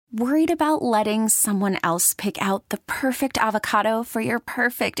Worried about letting someone else pick out the perfect avocado for your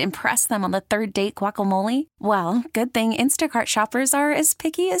perfect impress them on the third date guacamole? Well, good thing Instacart shoppers are as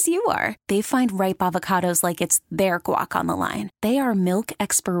picky as you are. They find ripe avocados like it's their guac on the line. They are milk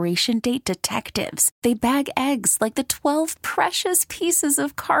expiration date detectives. They bag eggs like the 12 precious pieces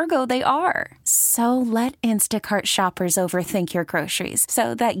of cargo they are. So let Instacart shoppers overthink your groceries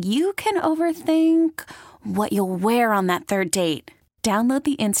so that you can overthink what you'll wear on that third date. Download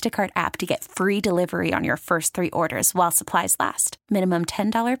the Instacart app to get free delivery on your first 3 orders while supplies last. Minimum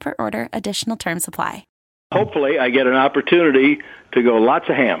 $10 per order. Additional terms apply. Hopefully, I get an opportunity to go lots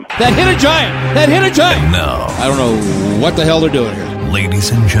of ham. That hit a giant! That hit a giant! And now, I don't know what the hell they're doing here.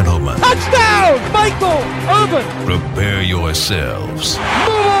 ladies and gentlemen, Touchdown! Michael Irvin! prepare yourselves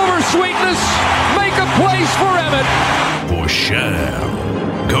Move over, sweetness! Make a place for Emmett! for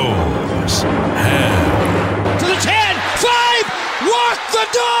Sham Goes Ham. To the 10! 5! Walk the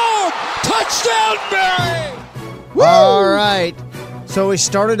dog! Touchdown, Barry! Woo! All right. So we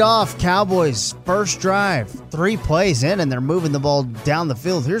started off Cowboys' first drive. 3 plays in, and they're moving the ball down the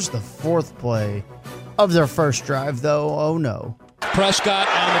field. Here's the 4th play of their first drive, though. Oh, no. Prescott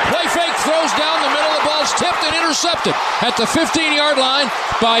on the play fake, throws down the middle. The ball's tipped and intercepted at the 15-yard line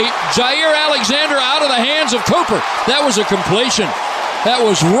by Jair Alexander out of the hands of Cooper. That was a completion. That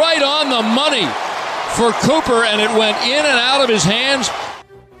was right on the money for Cooper, and it went in and out of his hands.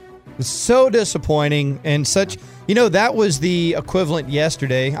 So disappointing, and such, that was the equivalent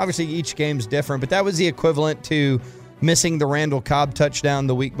yesterday. Obviously, each game's different, but that was the equivalent to missing the Randall Cobb touchdown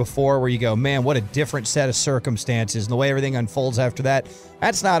the week before, where you go, man, what a different set of circumstances, and the way everything unfolds after that.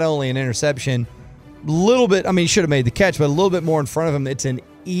 That's not only an interception, he should have made the catch, but a little bit more in front of him. It's an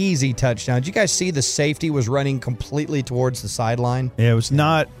easy touchdown. Did you guys see the safety was running completely towards the sideline? Yeah, it was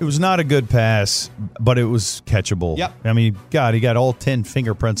not a good pass, but it was catchable. Yep. He got all 10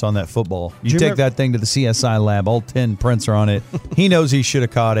 fingerprints on that football. You take that thing to the CSI lab, all 10 prints are on it. He knows he should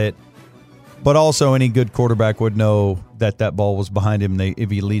have caught it, but also any good quarterback would know that ball was behind him.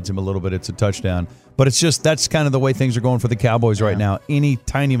 If he leads him a little bit, it's a touchdown. But it's just, that's kind of the way things are going for the Cowboys right now. Any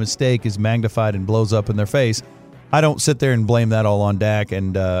tiny mistake is magnified and blows up in their face. I don't sit there and blame that all on Dak,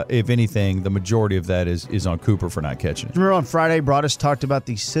 and if anything, the majority of that is on Cooper for not catching it. Remember on Friday, Broadus talked about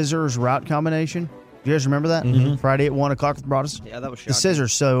the scissors route combination? Do you guys remember that? Mm-hmm. Friday at 1 o'clock with Broadus? Yeah, that was shocking. The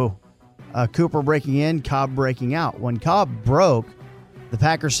scissors, so Cooper breaking in, Cobb breaking out. When Cobb broke, the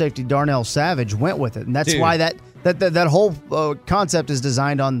Packers safety Darnell Savage went with it, and that's why that whole concept is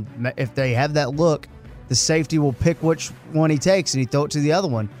designed on, if they have that look, the safety will pick which one he takes, and he throw it to the other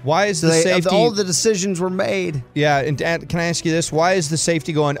one. Why is the safety? All the decisions were made. Yeah, and can I ask you this? Why is the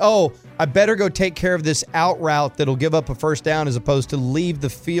safety going, I better go take care of this out route that'll give up a first down, as opposed to leave the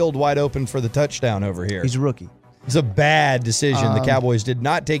field wide open for the touchdown over here? He's a rookie. It's a bad decision. The Cowboys did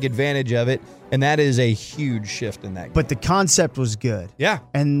not take advantage of it, and that is a huge shift in that game. But the concept was good. Yeah.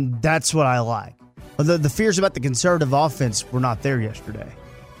 And that's what I like. The fears about the conservative offense were not there yesterday.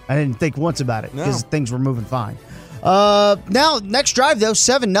 I didn't think once about it because things were moving fine. Now, next drive, though,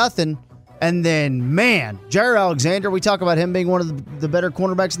 7-0. And then, man, Jair Alexander, we talk about him being one of the better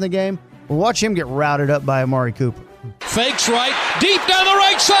cornerbacks in the game. Well, watch him get routed up by Amari Cooper. Fakes right, deep down the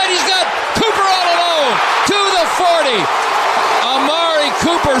right side. He's got Cooper all alone to the 40. Amari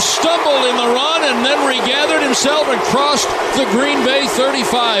Cooper stumbled in the run and then regathered himself and crossed the Green Bay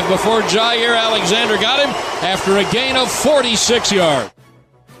 35 before Jair Alexander got him after a gain of 46 yards.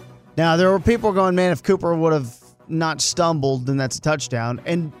 Now, there were people going, man, if Cooper would have not stumbled, then that's a touchdown.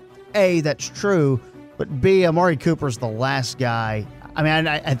 And A, that's true, but B, Amari Cooper's the last guy.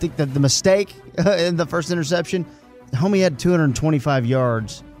 I think that the mistake in the first interception, homie had 225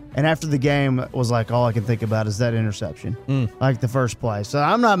 yards, and after the game was like, all I can think about is that interception, like the first play. So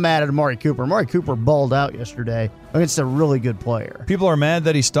I'm not mad at Amari Cooper. Amari Cooper balled out yesterday against a really good player. People are mad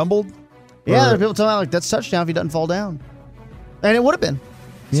that he stumbled? Yeah, there are people telling me, that's touchdown if he doesn't fall down. And it would have been.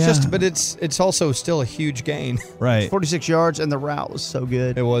 But it's also still a huge gain. Right. 46 yards, and the route was so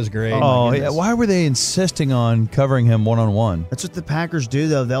good. It was great. Oh, yeah. Why were they insisting on covering him one-on-one? That's what the Packers do,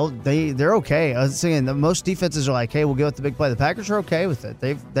 though. They're okay. I was saying that most defenses are like, hey, we'll go with the big play. The Packers are okay with it.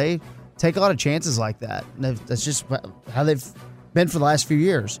 They take a lot of chances like that. That's just how they've been for the last few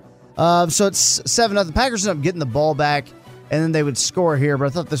years. So it's 7-0. The Packers end up getting the ball back, and then they would score here. But I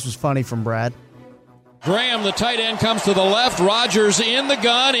thought this was funny from Brad. Graham, the tight end, comes to the left. Rodgers in the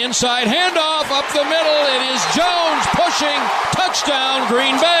gun, inside handoff, up the middle. It is Jones pushing, touchdown,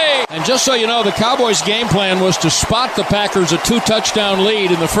 Green Bay. And just so you know, the Cowboys' game plan was to spot the Packers a 2-touchdown lead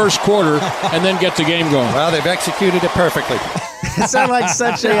in the first quarter and then get the game going. Well, they've executed it perfectly. It sounded like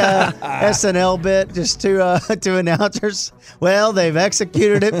such a SNL bit, just two announcers. Well, they've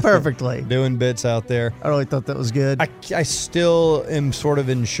executed it perfectly. Doing bits out there. I really thought that was good. I still am sort of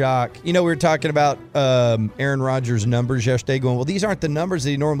in shock. We were talking about Aaron Rodgers' numbers yesterday, going, well, these aren't the numbers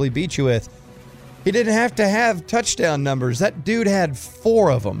that he normally beats you with. He didn't have to have touchdown numbers. That dude had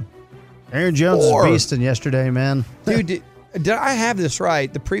 4 of them. Aaron Jones is beasting yesterday, man. Dude, did I have this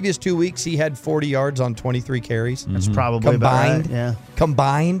right? The previous 2 weeks, he had 40 yards on 23 carries. That's probably combined. About right, yeah.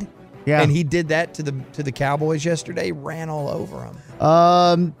 Combined. Yeah. And he did that to the Cowboys yesterday, ran all over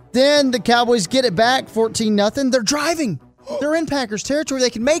them. Then the Cowboys get it back, 14-0. They're driving. They're in Packers territory. They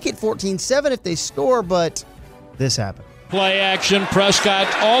can make it 14-7 if they score, but this happened. Play action,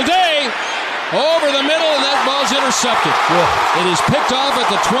 Prescott all day. Over the middle, and that ball's intercepted. It is picked off at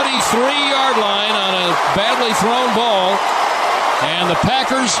the 23-yard line on a badly thrown ball. And the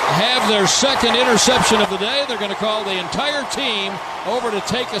Packers have their second interception of the day. They're going to call the entire team over to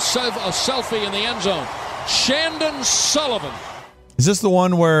take a selfie in the end zone. Shandon Sullivan. Is this the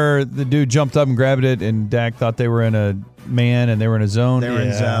one where the dude jumped up and grabbed it and Dak thought they were in a man and they were in a zone? They were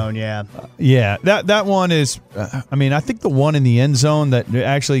in zone, yeah. Yeah, that one is, I think the one in the end zone that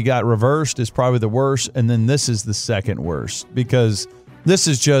actually got reversed is probably the worst, and then this is the second worst because this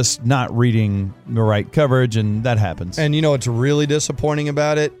is just not reading the right coverage, and that happens. And you know what's really disappointing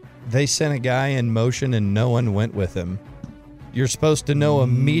about it? They sent a guy in motion and no one went with him. You're supposed to know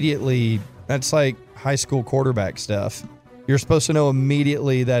immediately. That's like high school quarterback stuff. You're supposed to know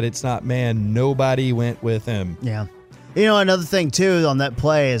immediately that it's not man. Nobody went with him. Yeah. Another thing, too, on that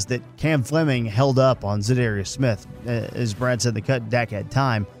play is that Cam Fleming held up on Zadarius Smith. As Brad said, Dak had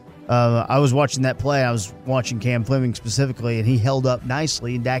time. I was watching that play. I was watching Cam Fleming specifically, and he held up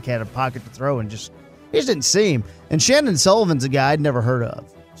nicely, and Dak had a pocket to throw and he just didn't see him. And Shandon Sullivan's a guy I'd never heard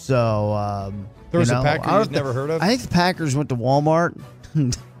of. So, there was a Packer you'd never heard of? I think the Packers went to Walmart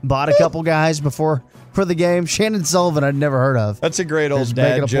and bought a couple guys before the game. Shandon Sullivan I'd never heard of. That's a great old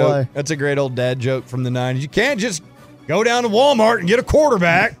dad joke. Play. That's a great old dad joke from the 90s. You can't just go down to Walmart and get a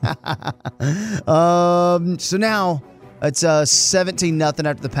quarterback. So now it's 17-0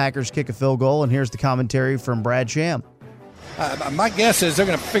 after the Packers kick a field goal, and here's the commentary from Brad Sham. My guess is they're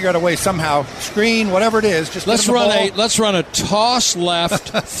going to figure out a way somehow, screen, whatever it is. Just let's run a toss left,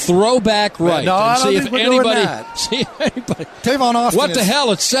 throw back right, and see if anybody. Tavon Austin. What the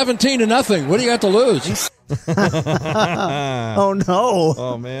hell? It's 17-0. What do you got to lose? Oh no!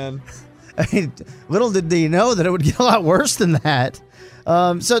 Oh man! Little did they know that it would get a lot worse than that.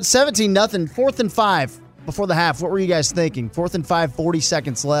 So it's 17-0, 4th and 5 before the half. What were you guys thinking? 4th and 5, 40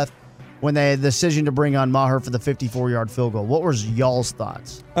 seconds left when they had the decision to bring on Maher for the 54-yard field goal. What was y'all's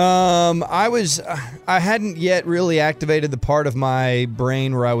thoughts? I hadn't yet really activated the part of my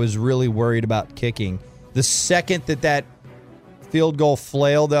brain where I was really worried about kicking. The second that field goal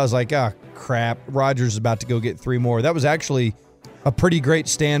flailed, I was like, oh, crap, Rodgers is about to go get 3 more. That was actually a pretty great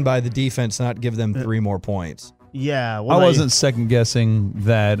stand by the defense to not give them 3 more points. Yeah. I wasn't second-guessing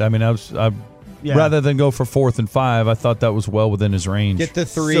that. I mean, rather than go for 4th and 5, I thought that was well within his range. Get the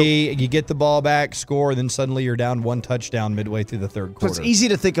 3, you get the ball back, score, and then suddenly you're down 1 touchdown midway through the third quarter. So it's easy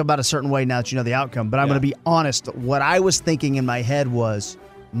to think about a certain way now that you know the outcome, but I'm going to be honest. What I was thinking in my head was,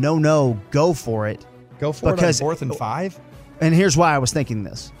 no, go for it. Go for it on 4th and 5? And here's why I was thinking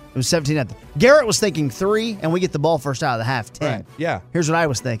this. It was 17-0. Garrett was thinking 3, and we get the ball first out of the half, 10. Right. Yeah. Here's what I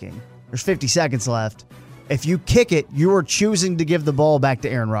was thinking. There's 50 seconds left. If you kick it, you are choosing to give the ball back to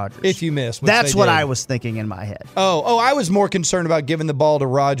Aaron Rodgers. If you miss. That's what I was thinking in my head. Oh, I was more concerned about giving the ball to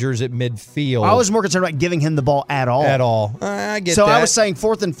Rodgers at midfield. I was more concerned about giving him the ball at all. I get that. So I was saying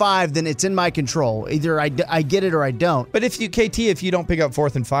 4th and 5, then it's in my control. Either I get it or I don't. But if you don't pick up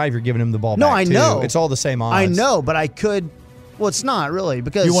 4th and 5, you're giving him the ball back. No, I know. It's all the same odds. I know, but I could. Well, it's not really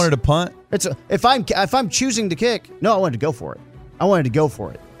because you wanted to punt. If I'm choosing to kick, no, I wanted to go for it. I wanted to go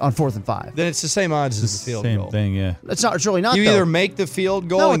for it on 4th and 5. Then it's the same odds as the field goal. Same thing, yeah. It's really not. You either make the field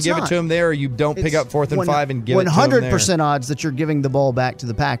goal and give it to him there, or you don't pick up 4th and 5 and give it to him there. 100% odds that you're giving the ball back to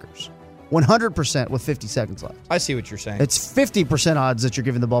the Packers. 100% with 50 seconds left. I see what you're saying. It's 50% odds that you're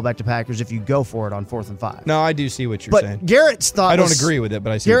giving the ball back to Packers if you go for it on 4th and 5. No, I do see what you're saying. But Garrett's thought I don't agree with it,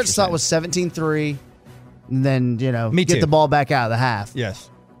 but I see Garrett's what thought was 17-3, and then, Me get too. the ball back out of the half. Yes.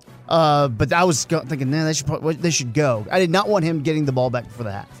 But I was thinking, man, they should go. I did not want him getting the ball back before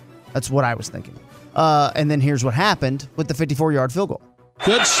the half. That's what I was thinking. And then here's what happened with the 54-yard field goal.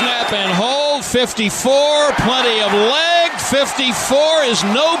 Good snap and hold. 54, plenty of leg. 54 is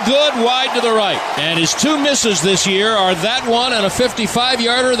no good wide to the right. And his 2 misses this year are that one and a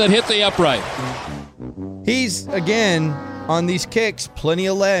 55-yarder that hit the upright. He's, again, on these kicks, plenty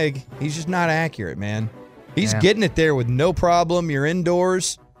of leg. He's just not accurate, man. He's getting it there with no problem. You're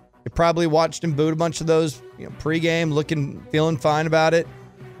indoors. You probably watched him boot a bunch of those pregame, feeling fine about it.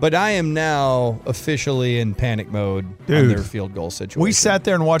 But I am now officially in panic mode on their field goal situation. We sat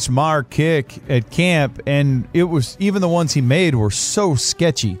there and watched Maher kick at camp, and it was even the ones he made were so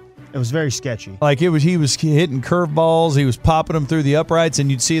sketchy. It was very sketchy. Like he was hitting curveballs, he was popping them through the uprights,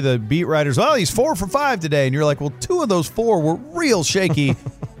 and you'd see the beat writers, well, he's 4 for 5 today. And you're like, well, 2 of those 4 were real shaky.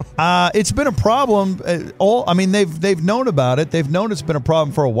 It's been a problem. They've known about it. They've known it's been a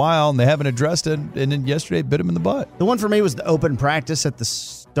problem for a while, and they haven't addressed it. And then yesterday, it bit him in the butt. The one for me was the open practice at the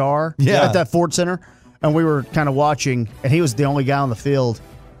Star, Yeah. at that Ford Center, and we were kind of watching, and he was the only guy on the field.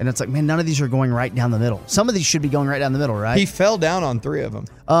 And it's like, man, none of these are going right down the middle. Some of these should be going right down the middle, right? He fell down on 3 of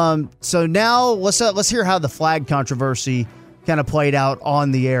them. So now let's hear how the flag controversy kind of played out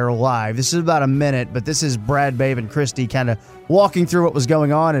on the air live. This is about a minute, but this is Brad, Babe, and Christy kind of walking through what was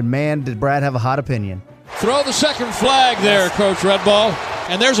going on, and man, did Brad have a hot opinion. Throw the second flag there, Coach Redball.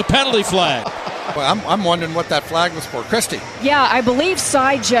 And there's a penalty flag. Well, I'm wondering what that flag was for. Christy. Yeah, I believe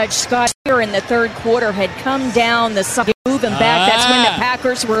side judge Scott here in the third quarter had come down the side, moving back. That's when the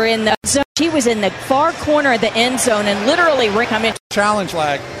Packers were in the zone. He was in the far corner of the end zone and literally coming. Challenge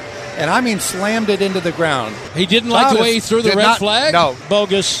flag. And I mean slammed it into the ground. He didn't like the way he threw the red flag? No.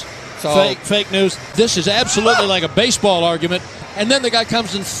 Bogus. Fake news. This is absolutely like a baseball argument. And then the guy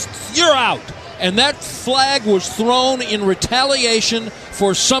comes and you're out. And that flag was thrown in retaliation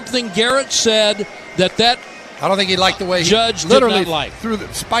for something Garrett said that I don't think he liked the way judge he literally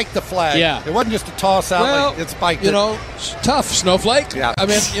spiked the flag. Yeah. It wasn't just a toss out. Well, it spiked it. It's tough, Snowflake. Yeah. I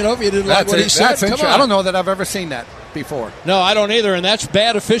mean, if you didn't like what he said, come on. I don't know that I've ever seen that before. No, I don't either, and that's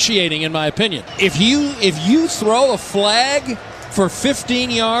bad officiating in my opinion. If you throw a flag for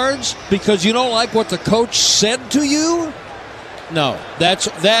 15 yards because you don't like what the coach said to you, no,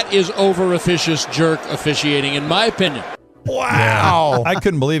 that is over officious jerk officiating in my opinion. Wow. I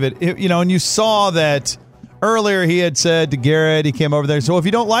couldn't believe it. And you saw that earlier he had said to Garrett, he came over there, so if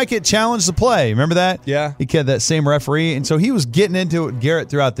you don't like it, challenge the play. Remember that? Yeah. He had that same referee, and so he was getting into it with Garrett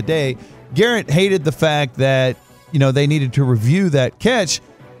throughout the day. Garrett hated the fact that, they needed to review that catch,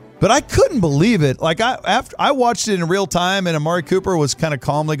 but I couldn't believe it. Like, after I watched it in real time, and Amari Cooper was kind of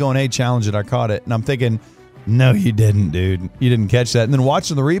calmly going, hey, challenge it, I caught it. And I'm thinking, no, you didn't, dude. You didn't catch that. And then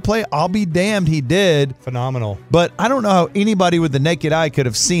watching the replay, I'll be damned he did. Phenomenal. But I don't know how anybody with the naked eye could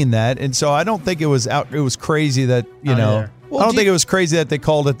have seen that. And so I don't think it was crazy that, I don't think it was crazy that they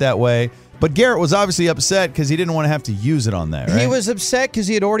called it that way. But Garrett was obviously upset because he didn't want to have to use it on that, right? He was upset because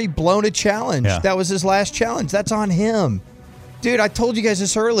he had already blown a challenge. Yeah. That was his last challenge. That's on him. Dude, I told you guys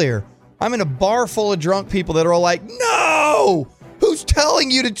this earlier. I'm in a bar full of drunk people that are all like, no! Who's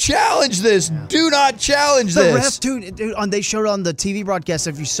telling you to challenge this? Yeah. Do not challenge this. The ref, dude, they showed on the TV broadcast,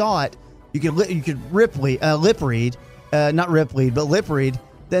 if you saw it, you could lip read. Then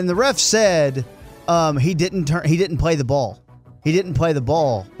the ref said he didn't play the ball. He didn't play the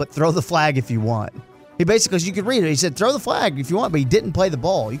ball, but throw the flag if you want. He basically, you could read it. He said, throw the flag if you want, but he didn't play the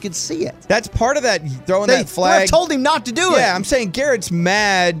ball. You could see it. That's part of that, throwing that flag. I told him not to do it. Yeah, I'm saying Garrett's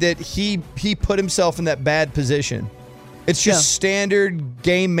mad that he put himself in that bad position. It's just standard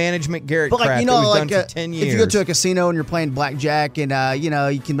game management Garrett crap that we've done for 10 years. If you go to a casino and you're playing blackjack and,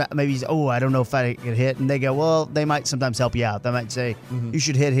 you can maybe say, I don't know if I get hit. And they go, well, they might sometimes help you out. They might say, you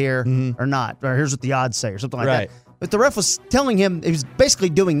should hit here or not. Or here's what the odds say or something like that. But the ref was telling him, he was basically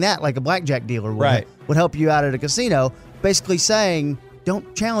doing that like a blackjack dealer would help you out at a casino, basically saying,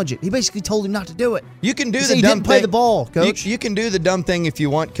 don't challenge it. He basically told him not to do it. You can do the dumb thing. He didn't play the ball, Coach. You can do the dumb thing if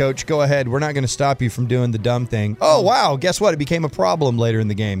you want, Coach. Go ahead. We're not going to stop you from doing the dumb thing. Oh, wow. Guess what? It became a problem later in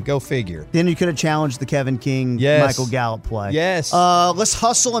the game. Go figure. Then you could have challenged the Kevin King, Michael Gallup play. Yes. Let's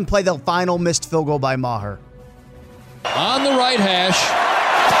hustle and play the final missed field goal by Maher. On the right hash,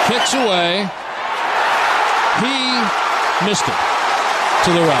 kicks away. He missed it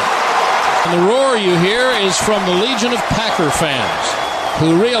to the right. And the roar you hear is from the legion of Packer fans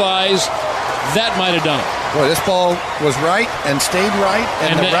who realize that might have done it. Boy, this ball was right and stayed right,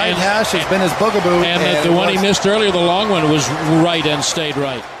 and the right hash has been his bugaboo. And the one he missed earlier, the long one, was right and stayed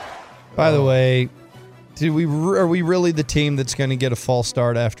right. By the way, are we really the team that's going to get a false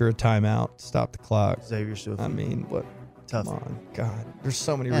start after a timeout? Stop the clock. Xavier Swift. I mean, what? Tough. Come on, God. There's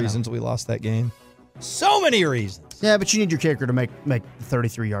so many reasons we lost that game. So many reasons. Yeah, but you need your kicker to make the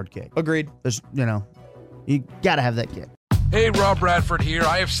 33-yard kick. Agreed. There's, you got to have that kick. Hey, Rob Bradford here.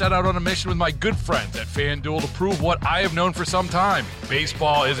 I have set out on a mission with my good friends at FanDuel to prove what I have known for some time.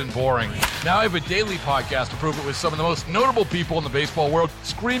 Baseball isn't boring. Now I have a daily podcast to prove it with some of the most notable people in the baseball world,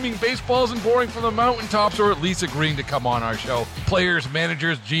 screaming baseball isn't boring from the mountaintops, or at least agreeing to come on our show. Players,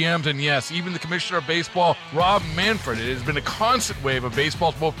 managers, GMs, and yes, even the commissioner of baseball, Rob Manfred. It has been a constant wave of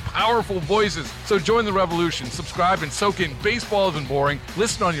baseball's most powerful voices. So join the revolution. Subscribe and soak in Baseball Isn't Boring.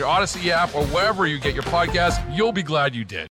 Listen on your Odyssey app or wherever you get your podcasts. You'll be glad you did.